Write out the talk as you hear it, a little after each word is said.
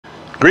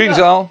Greetings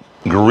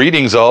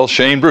all.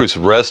 Shane Bruce,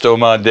 Resto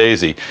My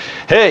Daisy.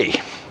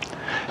 Hey,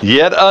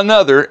 yet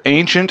another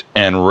ancient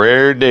and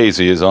rare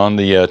daisy is on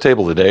the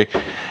table today.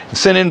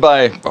 Sent in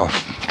by a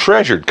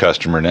treasured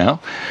customer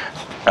now,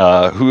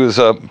 who has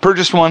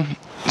purchased one,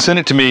 sent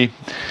it to me.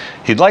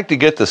 He'd like to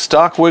get the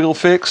stock wiggle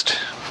fixed.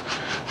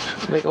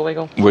 Wiggle,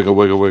 wiggle. Wiggle,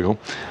 wiggle, wiggle.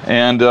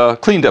 And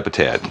cleaned up a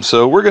tad.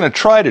 So we're going to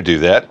try to do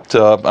that.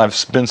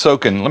 I've been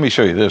soaking, let me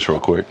show you this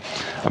real quick.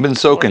 I've been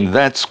soaking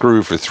that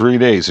screw for 3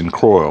 days in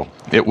Croil.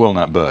 It will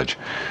not budge.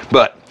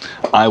 But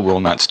I will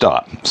not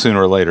stop. Sooner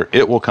or later,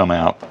 it will come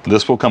out.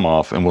 This will come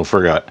off, and we'll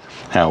figure out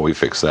how we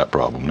fix that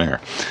problem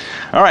there.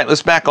 All right,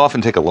 let's back off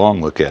and take a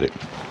long look at it.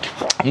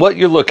 What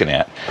you're looking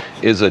at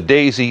is a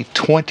Daisy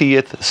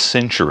 20th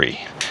century.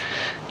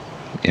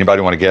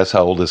 Anybody want to guess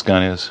how old this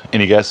gun is?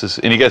 Any guesses?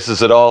 Any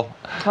guesses at all?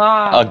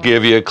 I'll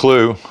give you a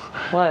clue.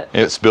 What?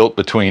 It's built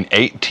between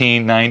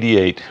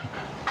 1898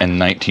 and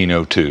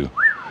 1902.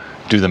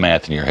 Do the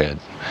math in your head.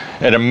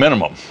 At a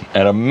minimum,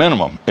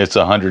 it's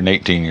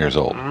 118 years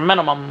old.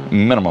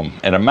 Minimum.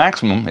 At a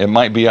maximum, it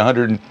might be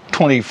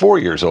 124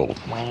 years old.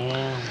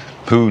 Wow.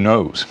 Who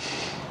knows?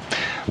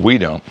 We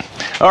don't.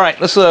 All right,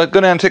 let's go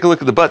down and take a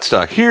look at the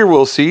buttstock. Here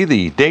we'll see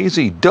the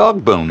Daisy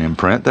dog bone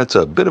imprint. That's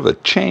a bit of a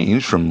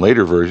change from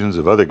later versions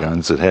of other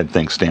guns that had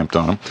things stamped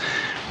on them.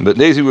 But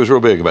Daisy was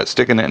real big about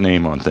sticking that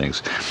name on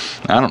things.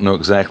 I don't know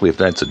exactly if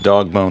that's a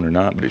dog bone or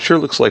not, but it sure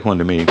looks like one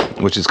to me,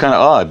 which is kind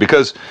of odd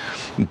because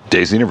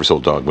Daisy never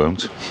sold dog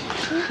bones.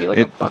 You like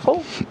a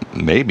buckle?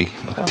 Maybe.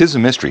 Oh. 'Tis a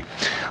mystery.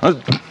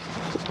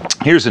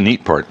 Here's the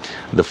neat part.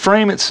 The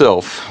frame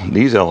itself,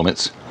 these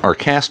elements, are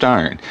cast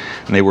iron,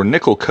 and they were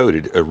nickel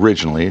coated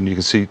originally, and you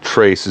can see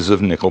traces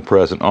of nickel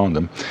present on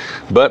them.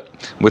 But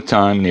with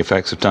time and the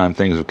effects of time,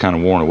 things have kind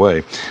of worn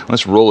away.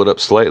 Let's roll it up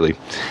slightly.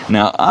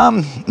 Now,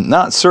 I'm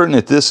not certain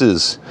that this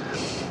is,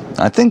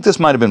 I think this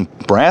might have been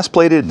brass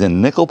plated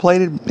than nickel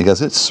plated,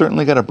 because it's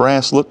certainly got a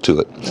brass look to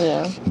it.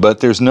 Yeah. But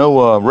there's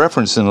no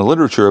reference in the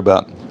literature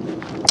about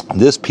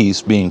this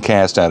piece being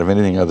cast out of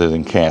anything other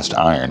than cast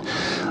iron.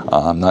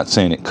 I'm not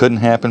saying it couldn't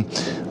happen,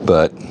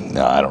 but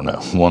I don't know,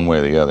 one way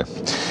or the other.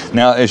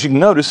 Now, as you can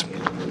notice,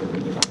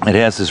 it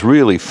has this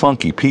really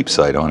funky peep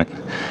sight on it,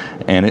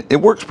 and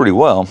it works pretty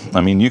well. I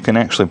mean, you can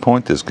actually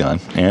point this gun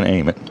and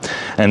aim it.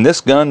 And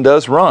this gun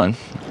does run.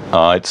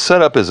 It's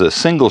set up as a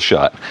single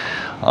shot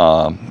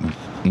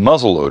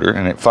muzzle loader,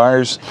 and it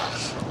fires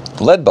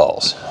lead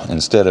balls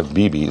instead of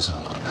BBs,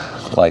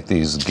 like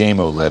these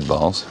Game-O lead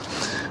balls.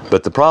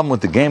 But the problem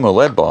with the Game-O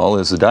lead ball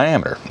is the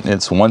diameter.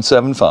 It's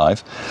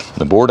 175.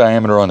 The bore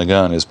diameter on the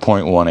gun is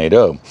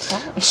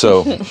 .180.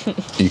 So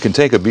you can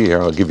take a BB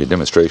here. I'll give you a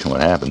demonstration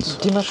what happens.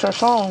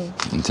 Demonstration.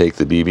 And take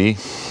the BB.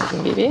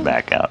 BB.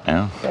 Back out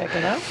now.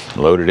 Backing out.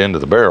 Load it into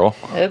the barrel.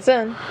 It's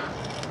in.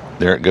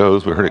 There it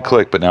goes. We heard it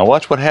click. But now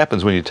watch what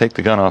happens when you take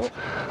the gun off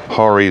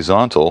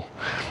horizontal.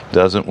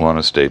 Doesn't want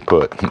to stay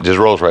put. It just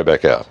rolls right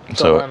back out.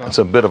 So it's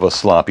a bit of a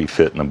sloppy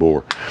fit in the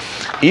bore.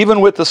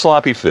 Even with the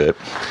sloppy fit,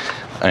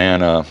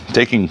 and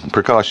taking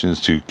precautions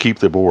to keep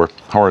the bore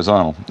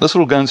horizontal, this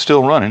little gun's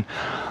still running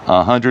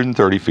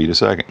 130 feet a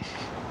second.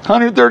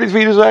 130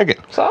 feet a second.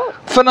 Solid.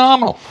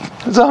 Phenomenal.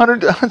 It's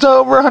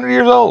over 100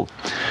 years old.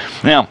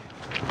 Now,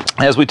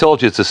 as we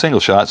told you, it's a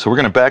single shot, so we're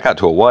going to back out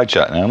to a wide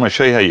shot. Now, I'm going to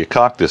show you how you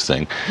cock this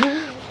thing.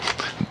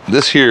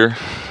 This here,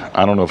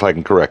 I don't know if I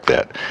can correct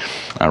that.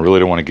 I really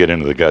don't want to get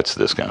into the guts of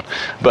this gun.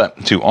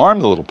 But to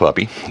arm the little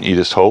puppy, you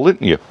just hold it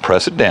and you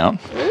press it down.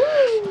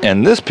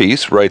 And this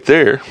piece right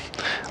there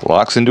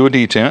locks into a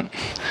detent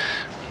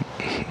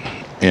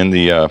in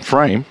the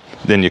frame.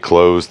 Then you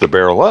close the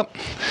barrel up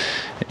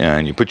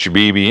and you put your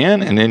BB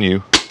in, and then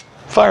you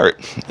fire it,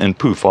 and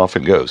poof, off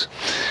it goes.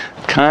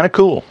 Kind of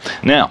cool.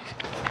 Now,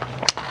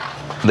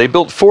 they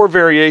built 4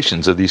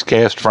 variations of these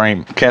cast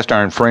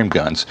iron frame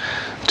guns.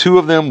 2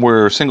 of them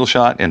were single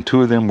shot and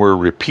 2 of them were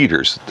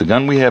repeaters. The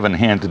gun we have in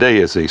hand today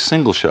is a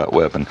single shot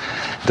weapon.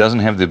 It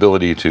doesn't have the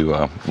ability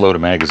to load a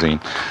magazine.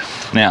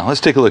 Now,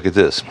 let's take a look at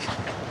this.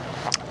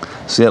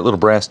 See that little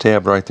brass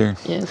tab right there?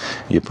 Yes.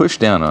 You push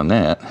down on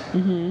that.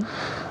 Mm-hmm.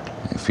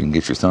 If you can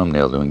get your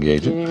thumbnail to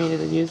engage it. Do you need me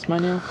to use my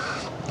nail?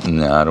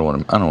 No, I don't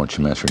want you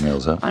to mess your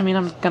nails up. I mean,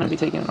 I'm going to be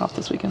taking it off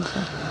this weekend.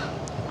 So.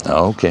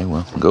 Oh, okay,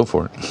 well, go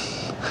for it.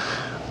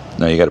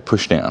 Now you got to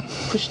push down.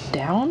 Push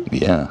down?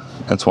 Yeah,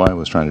 that's why I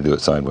was trying to do it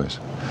sideways.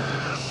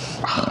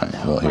 Oh, right,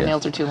 no, well, my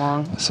nails are too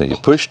long. So you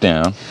push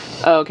down.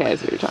 Oh, okay, I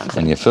see what you're trying to say.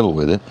 And you fiddle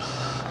with it.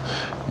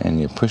 And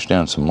you push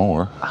down some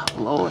more. Oh,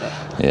 Lord.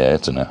 Yeah,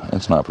 it's an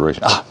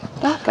operation. Ah,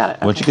 got it.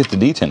 Okay. Once you get the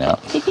detent out,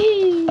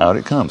 out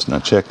it comes. Now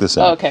check this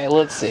out. Okay,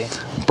 let's see.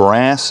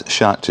 Brass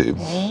shot tube.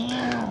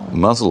 Wow.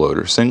 Muzzle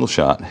loader, single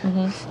shot.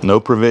 No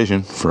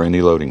provision for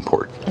any loading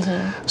port.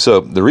 So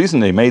the reason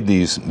they made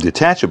these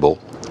detachable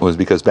was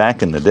because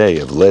back in the day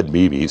of lead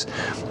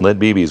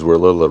BBs were a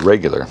little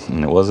irregular,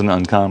 and it wasn't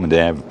uncommon to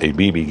have a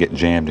BB get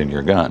jammed in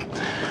your gun.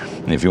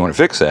 And if you want to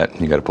fix that,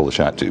 you got to pull the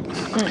shot tube,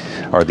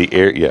 or the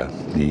air,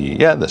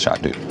 the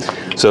shot tube.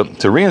 So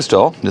to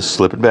reinstall, just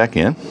slip it back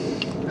in,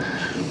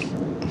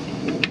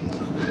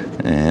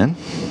 and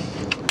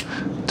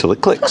till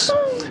it clicks,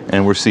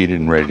 and we're seated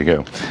and ready to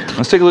go.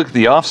 Let's take a look at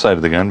the off side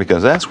of the gun,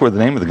 because that's where the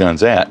name of the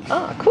gun's at.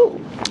 Oh,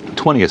 cool.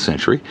 20th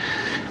century.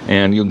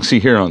 And you can see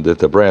here on that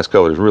the brass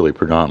color is really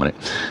predominant.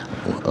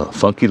 A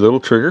funky little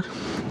trigger,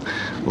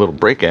 little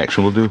brake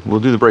action. We'll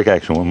do the brake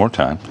action one more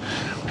time,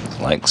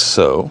 like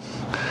so.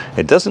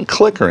 It doesn't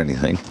click or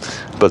anything,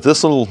 but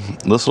this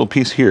little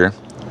piece here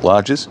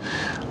lodges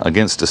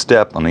against a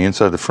step on the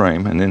inside of the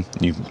frame, and then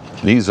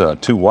these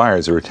two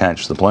wires are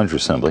attached to the plunger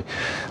assembly.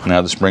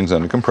 Now the spring's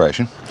under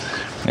compression,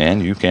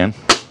 and you can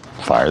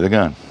fire the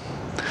gun.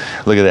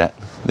 Look at that,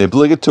 the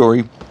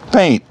obligatory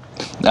paint.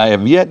 I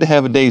have yet to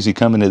have a Daisy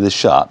come into this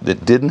shop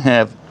that didn't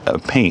have a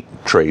paint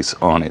trace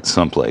on it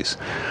someplace.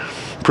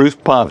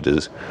 Proof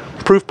positive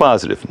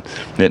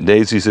that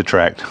Daisies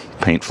attract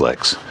paint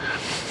flecks.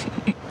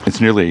 It's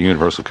nearly a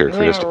universal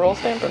characteristic. Do we have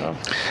a roll stamp or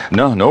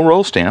no? No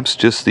roll stamps,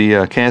 just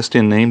the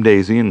cast-in name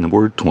Daisy and the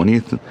word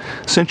 20th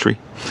century.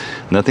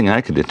 Nothing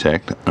I could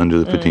detect under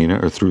the patina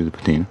or through the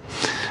patina.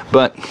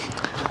 But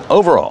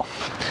overall,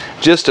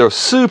 just a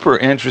super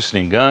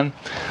interesting gun,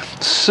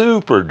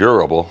 super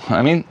durable.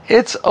 I mean,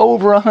 it's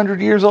over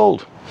 100 years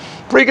old.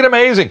 Freaking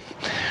amazing.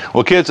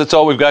 Well, kids, that's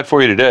all we've got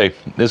for you today.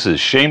 This is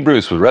Shane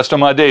Bruce with Rest on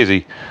My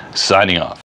Daisy, signing off.